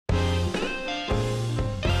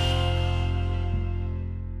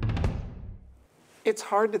It's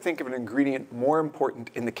hard to think of an ingredient more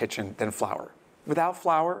important in the kitchen than flour. Without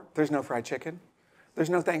flour, there's no fried chicken, there's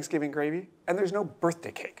no Thanksgiving gravy, and there's no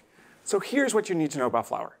birthday cake. So here's what you need to know about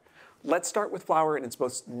flour. Let's start with flour in its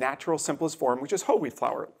most natural, simplest form, which is whole wheat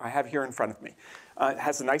flour. I have here in front of me. It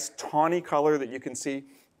has a nice tawny color that you can see.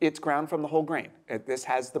 It's ground from the whole grain. This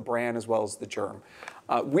has the bran as well as the germ.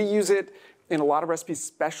 We use it in a lot of recipes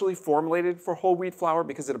specially formulated for whole wheat flour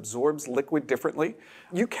because it absorbs liquid differently.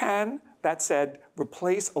 You can, that said,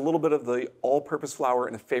 replace a little bit of the all-purpose flour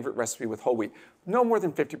in a favorite recipe with whole wheat. No more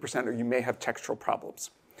than 50% or you may have textural problems.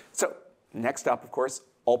 So next up, of course,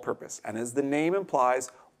 all-purpose. And as the name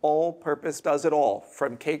implies, all-purpose does it all,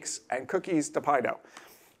 from cakes and cookies to pie dough.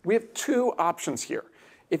 We have two options here.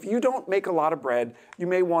 If you don't make a lot of bread, you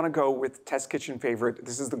may want to go with Test Kitchen favorite.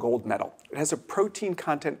 This is the gold medal. It has a protein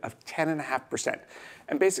content of 10.5%.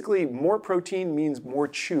 And basically, more protein means more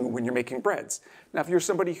chew when you're making breads. Now, if you're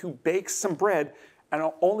somebody who bakes some bread and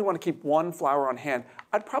only want to keep one flour on hand,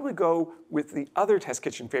 I'd probably go with the other Test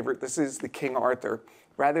Kitchen favorite. This is the King Arthur.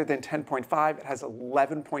 Rather than 10.5, it has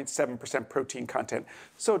 11.7% protein content,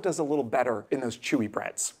 so it does a little better in those chewy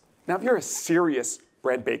breads. Now, if you're a serious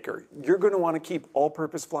bread baker, you're going to want to keep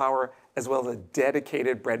all-purpose flour as well as a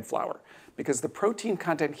dedicated bread flour because the protein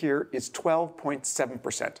content here is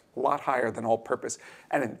 12.7%, a lot higher than all-purpose.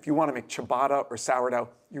 And if you want to make ciabatta or sourdough,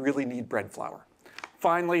 you really need bread flour.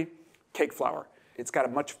 Finally, cake flour. It's got a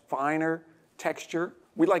much finer texture.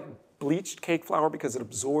 We like bleached cake flour because it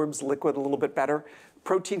absorbs liquid a little bit better.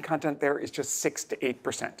 Protein content there is just 6 to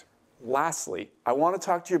 8%. Lastly, I want to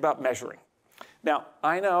talk to you about measuring. Now,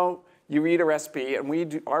 I know you read a recipe,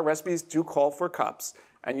 and our recipes do call for cups,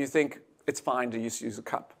 and you think it's fine to use a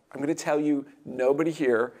cup. I'm going to tell you, nobody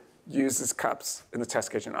here uses cups in the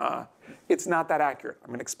test kitchen. It's not that accurate. I'm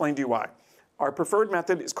going to explain to you why. Our preferred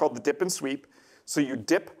method is called the dip and sweep. So you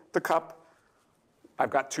dip the cup. I've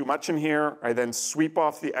got too much in here. I then sweep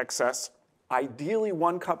off the excess. Ideally,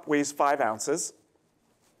 1 cup weighs 5 ounces.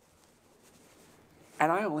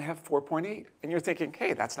 And I only have 4.8. And you're thinking,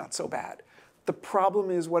 hey, that's not so bad. The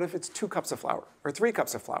problem is, what if it's 2 cups of flour, or 3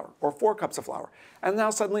 cups of flour, or 4 cups of flour? And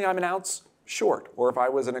now suddenly I'm an ounce short. Or if I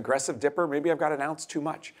was an aggressive dipper, maybe I've got an ounce too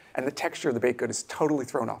much. And the texture of the baked good is totally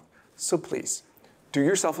thrown off. So please, do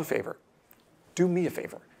yourself a favor. Do me a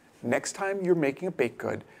favor. Next time you're making a baked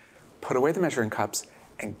good, put away the measuring cups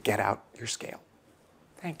and get out your scale.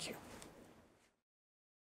 Thank you.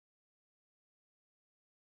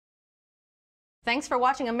 Thanks for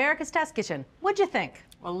watching America's Test Kitchen. What'd you think?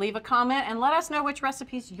 Well, leave a comment and let us know which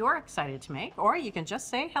recipes you're excited to make, or you can just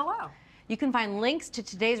say hello. You can find links to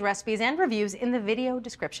today's recipes and reviews in the video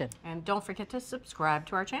description. And don't forget to subscribe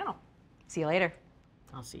to our channel. See you later.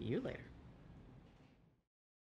 I'll see you later.